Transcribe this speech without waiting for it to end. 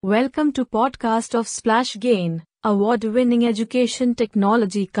Welcome to podcast of SplashGain, award-winning education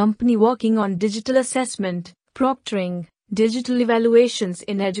technology company working on digital assessment, proctoring, digital evaluations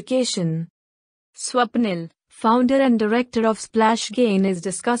in education. Swapnil, founder and director of SplashGain, is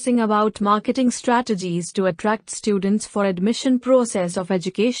discussing about marketing strategies to attract students for admission process of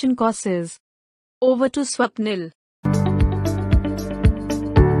education courses. Over to Swapnil.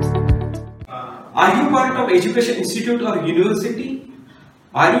 Are you part of education institute or university?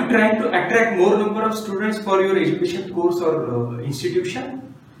 Are you trying to attract more number of students for your education course or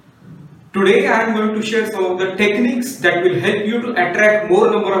institution? Today I am going to share some of the techniques that will help you to attract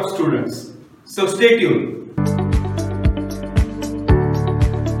more number of students. So stay tuned.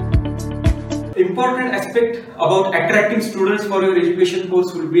 Important aspect about attracting students for your education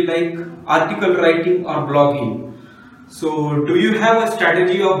course will be like article writing or blogging. So do you have a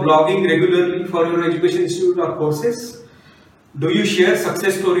strategy of blogging regularly for your education institute or courses? Do you share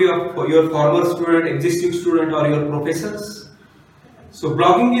success story of your former student, existing student, or your professors? So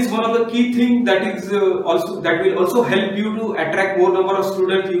blogging is one of the key things that will also help you to attract more number of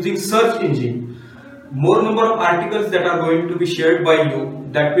students using search engine. More number of articles that are going to be shared by you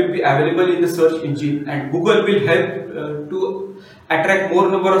that will be available in the search engine, and Google will help to attract more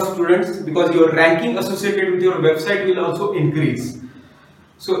number of students because your ranking associated with your website will also increase.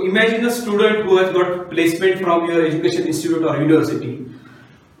 So imagine a student who has got placement from your education institute or university.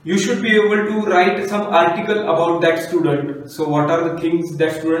 You should be able to write some article about that student. So what are the things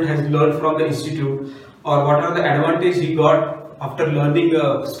that student has learned from the institute, or what are the advantage he got after learning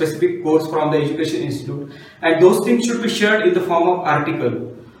a specific course from the education institute, and those things should be shared in the form of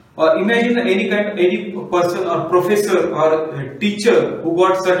article. Or imagine any person or professor or teacher who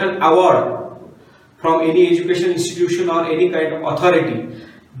got certain award from any education institution or any kind of authority.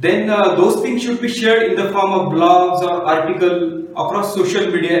 Then those things should be shared in the form of blogs or article across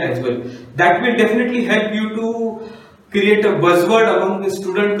social media as well. That will definitely help you to create a buzzword among the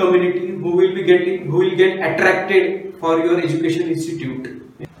student community who will get attracted for your education institute.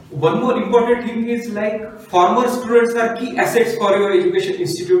 One more important thing is like former students are key assets for your education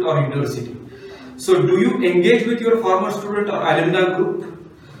institute or university. So do you engage with your former student or alumni group?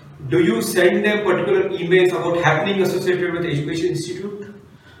 Do you send them particular emails about happening associated with education institute?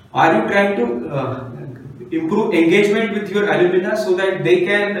 Are you trying to improve engagement with your alumni so that they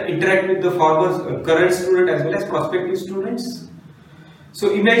can interact with the former current student as well as prospective students?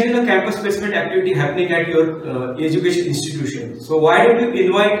 So imagine a campus placement activity happening at your education institution. So why don't you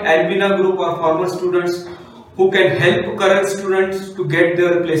invite alumni group or former students who can help current students to get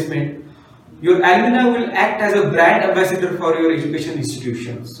their placement? Your alumni will act as a brand ambassador for your education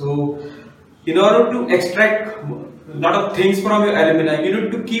institution. So in order to extract a lot of things from your alumni, you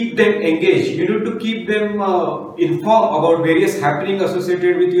need to keep them engaged. You need to keep them informed about various happenings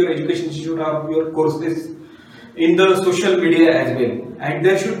associated with your education institute or your courses in the social media as well. And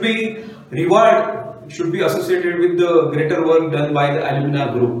there should be reward should be associated with the greater work done by the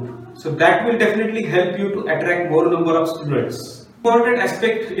alumni group. So that will definitely help you to attract more number of students. Important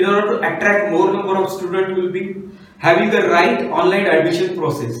aspect in order to attract more number of students will be having the right online admission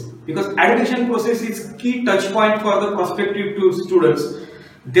process. Because admission process is key touch point for the prospective students.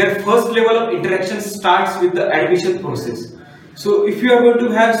 Their first level of interaction starts with the admission process. So if you are going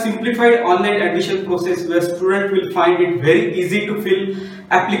to have simplified online admission process where student will find it very easy to fill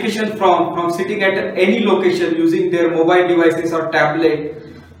application from sitting at any location using their mobile devices or tablet,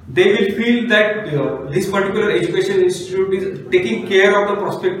 they will feel that this particular education institute is taking care of the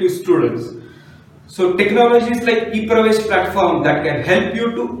prospective students. So technologies like ePravesh platform that can help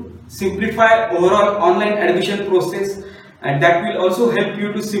you to simplify overall online admission process, and that will also help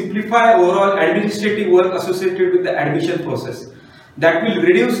you to simplify overall administrative work associated with the admission process. That will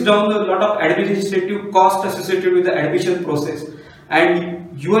reduce down a lot of administrative cost associated with the admission process,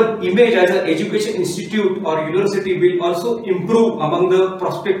 and your image as an education institute or university will also improve among the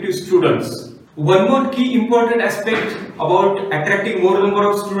prospective students. One more key important aspect about attracting more number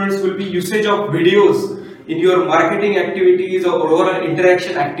of students will be usage of videos in your marketing activities or overall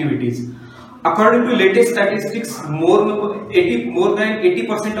interaction activities. According to latest statistics, more than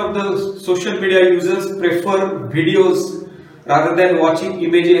 80% of the social media users prefer videos rather than watching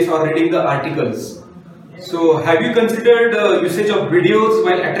images or reading the articles. So have you considered usage of videos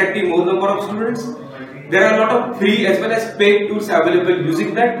while attracting more number of students? There are a lot of free as well as paid tools available.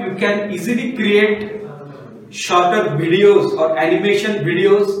 Using that, you can easily create shorter videos or animation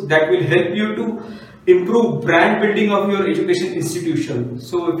videos that will help you to improve brand building of your education institution.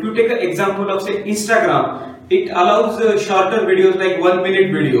 So if you take an example of say Instagram, it allows shorter videos like 1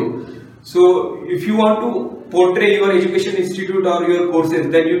 minute video. So if you want to portray your education institute or your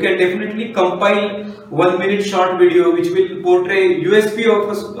courses, then you can definitely compile 1 minute short video which will portray USP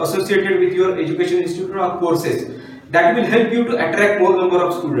associated with your education institute or courses. That will help you to attract more number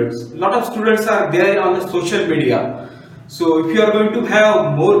of students. A lot of students are there on the social media. So if you are going to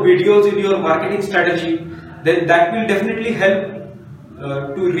have more videos in your marketing strategy, then that will definitely help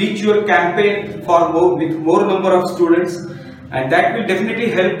to reach your campaign with more number of students, and that will definitely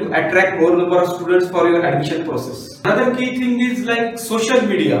help to attract more number of students for your admission process. Another key thing is like social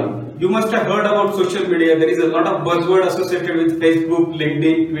media. You must have heard about social media. There is a lot of buzzword associated with Facebook,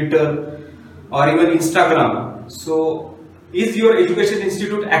 LinkedIn, Twitter, or even Instagram. So is your education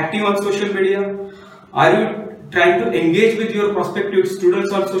institute active on social media? Are you trying to engage with your prospective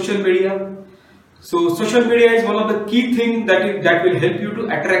students on social media? So social media is one of the key things that will help you to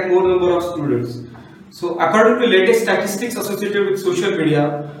attract more number of students. So according to latest statistics associated with social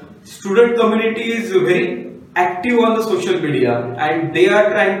media, student community is very active on the social media, and they are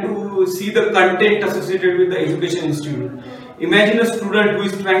trying to see the content associated with the education institute. Imagine a student who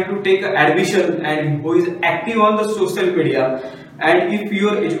is trying to take admission and who is active on the social media, and if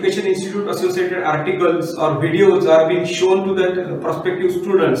your education institute associated articles or videos are being shown to the prospective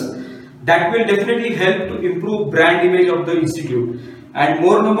students, that will definitely help to improve brand image of the institute, and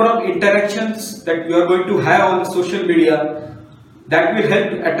more number of interactions that you are going to have on the social media, that will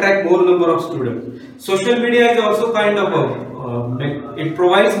help to attract more number of students. Social media is also kind of it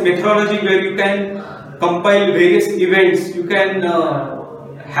provides methodology where you can compile various events, you can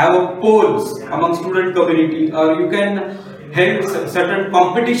have polls among student community, or you can hold certain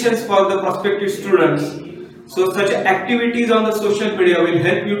competitions for the prospective students. So such activities on the social media will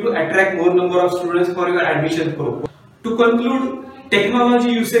help you to attract more number of students for your admission program. To conclude,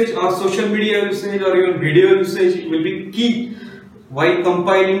 technology usage or social media usage or even video usage will be key while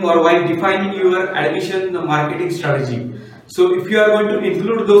compiling or while defining your admission marketing strategy. So if you are going to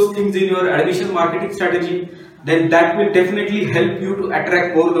include those things in your admission marketing strategy, then that will definitely help you to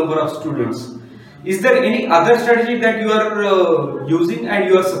attract more number of students. Is there any other strategy that you are using and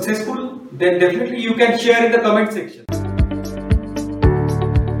you are successful? Then definitely you can share in the comment section.